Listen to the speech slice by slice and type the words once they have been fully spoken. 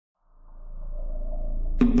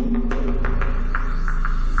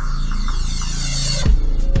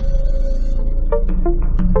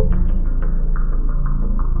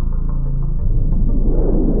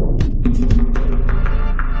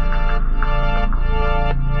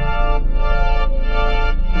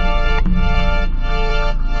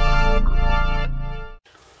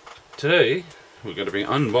Today we're going to be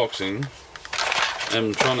unboxing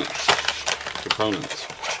Mtroniks components.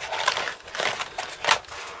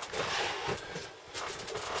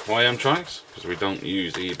 Why Mtroniks? Because we don't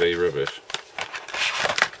use eBay rubbish.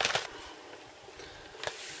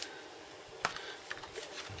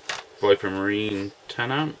 Viper Marine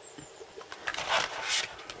 10 amp,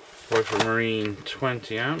 Viper Marine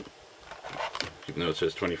 20 amp, even though it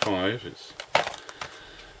says 25,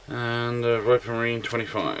 and Viper Marine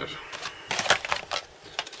 25.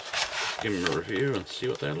 Let's give them a review and see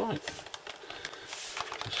what they're like.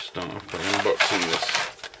 Let's start off by unboxing this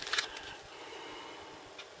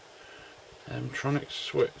Mtroniks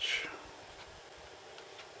switch.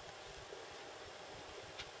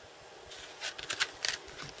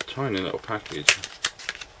 Tiny little package.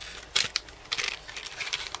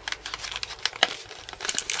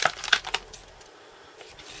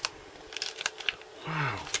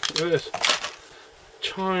 Wow, look at this.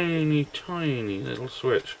 Tiny little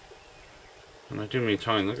switch. And I do mean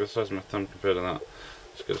tiny, look at the size of my thumb compared to that.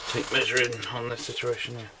 Just got to take measuring on this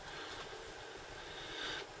situation here.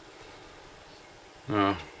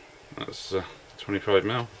 Oh, that's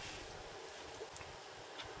 25mm.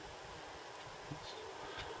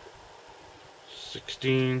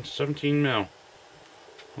 17mm. I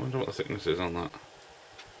wonder what the thickness is on that.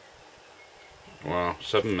 Wow,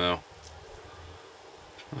 7mm.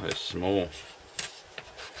 That is small.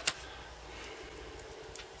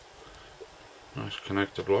 Nice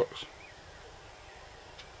connector blocks.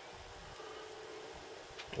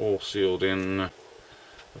 All sealed in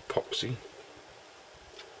epoxy.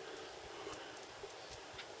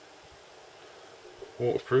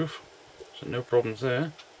 Waterproof, so no problems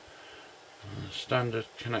there. Standard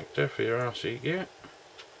connector for your RC gear.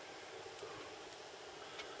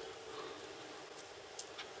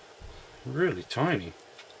 Really tiny.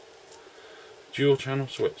 Dual channel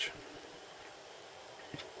switch.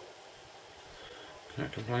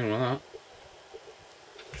 Can't complain with that.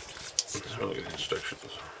 Let's have a look at the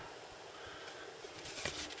instructions.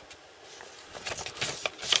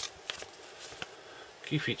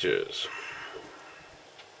 Key features.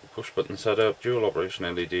 Push button setup, dual operation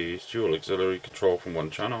LEDs, dual auxiliary control from one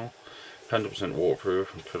channel, 100%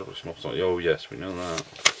 waterproof, incredibly small size. Oh yes, we know that.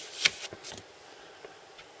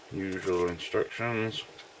 Usual instructions.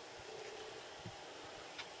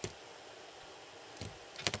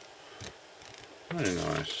 Very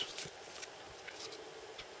nice.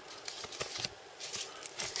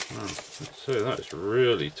 Wow, let's see, that is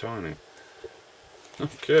really tiny.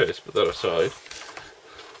 Okay, let's put that aside.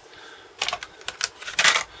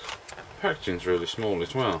 Packaging's really small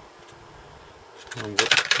as well.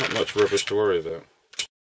 Not much rubbish to worry about.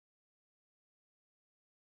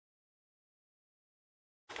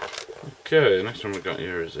 Okay, the next one we've got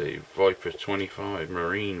here is a Viper 25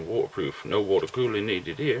 Marine waterproof. No water cooling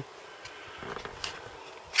needed here.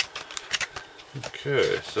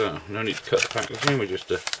 Okay, so no need to cut the packaging, we just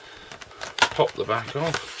pop the back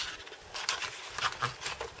off.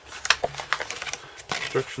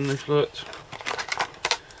 Instruction leaflet.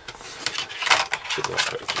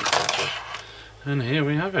 And here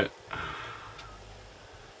we have it.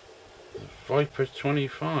 Viper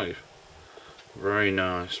 25. Very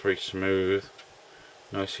nice, very smooth.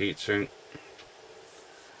 Nice heatsink.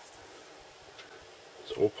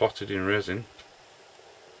 It's all potted in resin.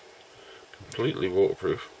 Completely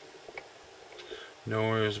waterproof. No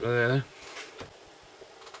worries there.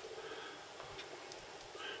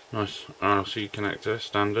 Nice RC connector,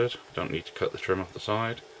 standard. Don't need to cut the trim off the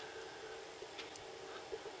side.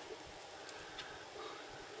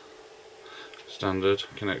 Standard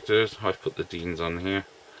connectors. I've put the Deans on here.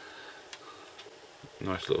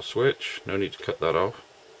 Nice little switch. No need to cut that off.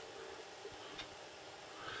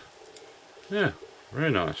 Yeah,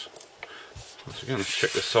 very nice. Once again, let's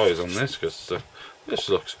check the size on this because this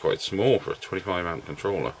looks quite small for a 25 amp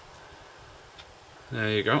controller.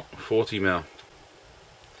 There you go, 40mm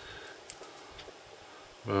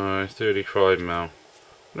by 35mm.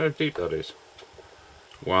 Look how deep that is.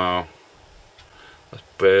 Wow. That's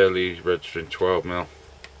barely registering 12mm.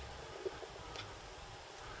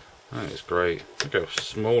 That is great. Look how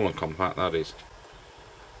small and compact that is.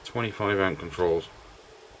 25 amp controls.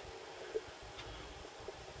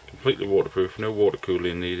 Completely waterproof, no water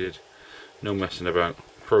cooling needed. No messing about.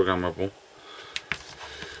 Programmable.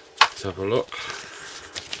 Let's have a look.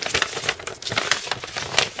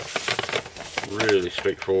 Really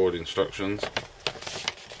straightforward instructions.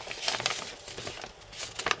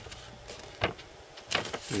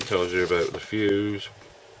 It tells you about the fuse,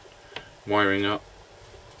 wiring up,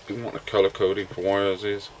 and what the colour coding for wires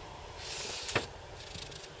is.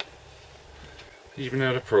 even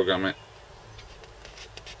how to program it.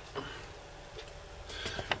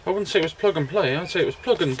 I wouldn't say it was plug and play, I'd say it was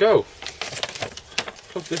plug and go.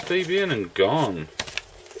 Plug this baby in and gone.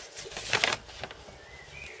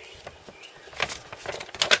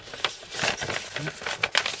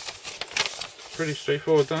 Pretty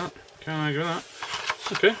straightforward, that. Can't argue with that.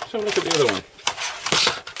 Okay, let's have a look at the other one.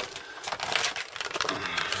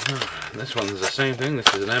 This one's the same thing.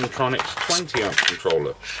 This is an Mtroniks 20 amp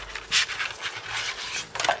controller.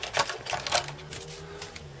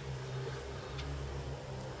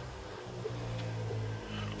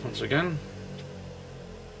 Once again,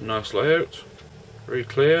 nice layout, very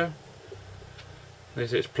clear. They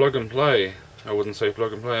say it's plug and play. I wouldn't say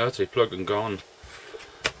plug and play, I'd say plug and gone.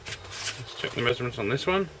 Let's check the measurements on this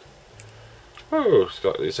one. Oh, it's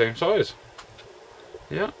got the same size.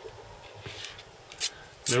 Yeah.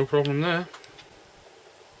 No problem there.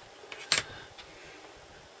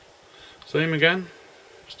 Same again.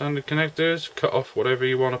 Standard connectors. Cut off whatever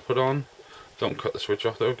you want to put on. Don't cut the switch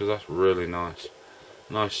off though, because that's really nice.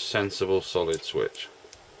 Nice, sensible, solid switch.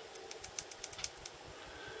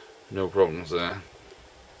 No problems there.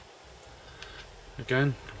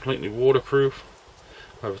 Again, completely waterproof.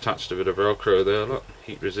 I've attached a bit of Velcro there, look,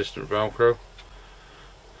 heat resistant Velcro.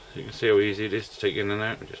 So you can see how easy it is to take in and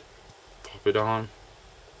out. Just pop it on,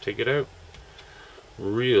 take it out.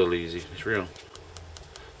 Real easy, it's real.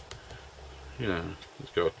 You know,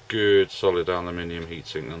 it's got a good solid aluminium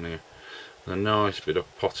heatsink on here. And a nice bit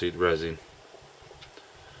of potted resin.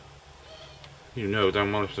 You know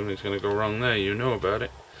damn well if something's going to go wrong there, you know about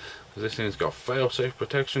it. Because this thing's got fail-safe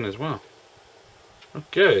protection as well.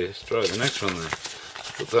 Okay, let's try the next one then.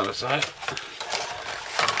 Put that aside.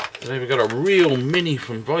 Today we've got a real mini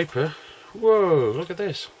from Viper. Whoa, look at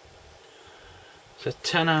this. It's a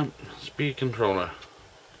 10 amp speed controller.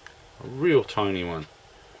 A real tiny one.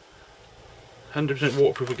 100%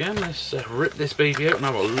 waterproof again. Let's rip this baby out and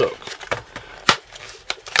have a look.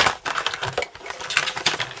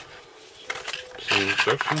 Same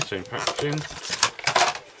instructions, same packaging.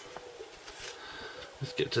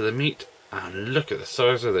 Let's get to the meat and look at the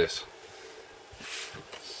size of this.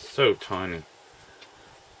 So tiny.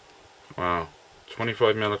 Wow.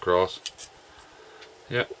 25mm across.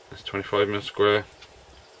 Yep, it's 25mm square.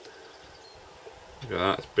 Look at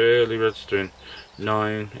that, it's barely registering.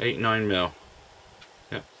 8-9mm.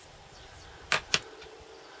 Yep.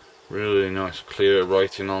 Really nice clear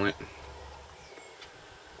writing on it.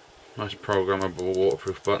 Nice programmable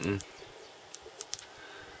waterproof button.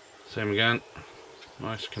 Same again.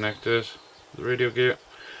 Nice connectors. The radio gear.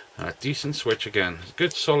 And a decent switch again. It's a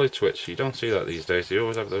good solid switch. You don't see that these days. You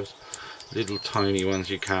always have those little tiny ones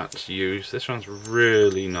you can't use. This one's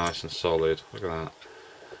really nice and solid. Look at that.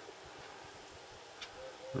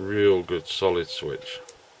 Real good solid switch.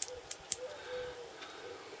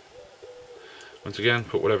 Once again,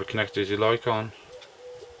 put whatever connectors you like on.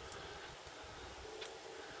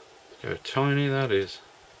 Look how tiny that is.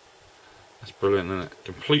 That's brilliant, isn't it?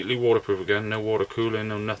 Completely waterproof again, no water cooling,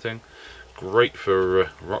 no nothing. Great for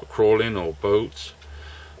rock crawling or boats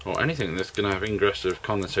or anything that's going to have ingress of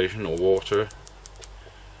condensation or water.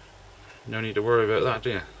 No need to worry about that, do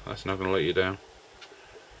you? That's not going to let you down.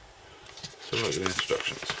 So look at the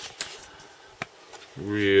instructions.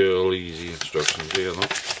 Real easy instructions here, look.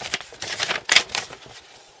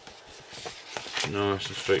 Nice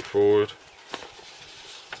and straightforward.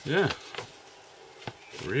 Yeah.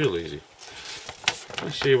 Real easy.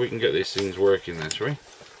 Let's see if we can get these things working then, shall we?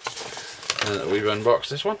 Now that we've unboxed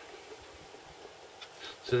this one.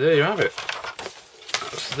 So there you have it.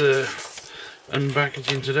 That's the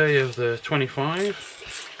unpackaging today of the 25.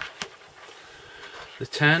 The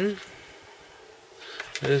 10.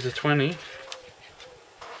 There's the 20.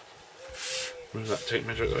 Where's that tape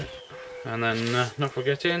measure going? And then, not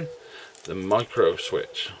forgetting, the micro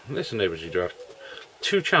switch. This enables you to have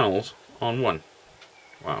 2 channels on one.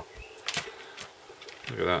 Wow.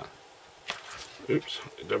 Look at that. Oops,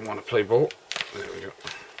 I don't want to play ball. There we go.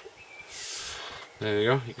 There you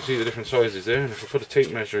go. You can see the different sizes there. And if I put a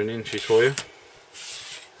tape measure in inches for you,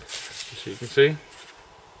 so you can see.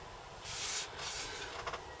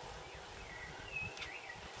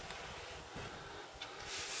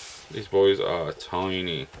 These boys are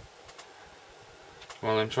tiny.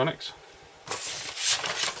 Well, Mtroniks,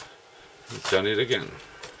 we've done it again.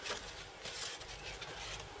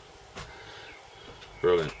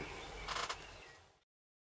 Brilliant.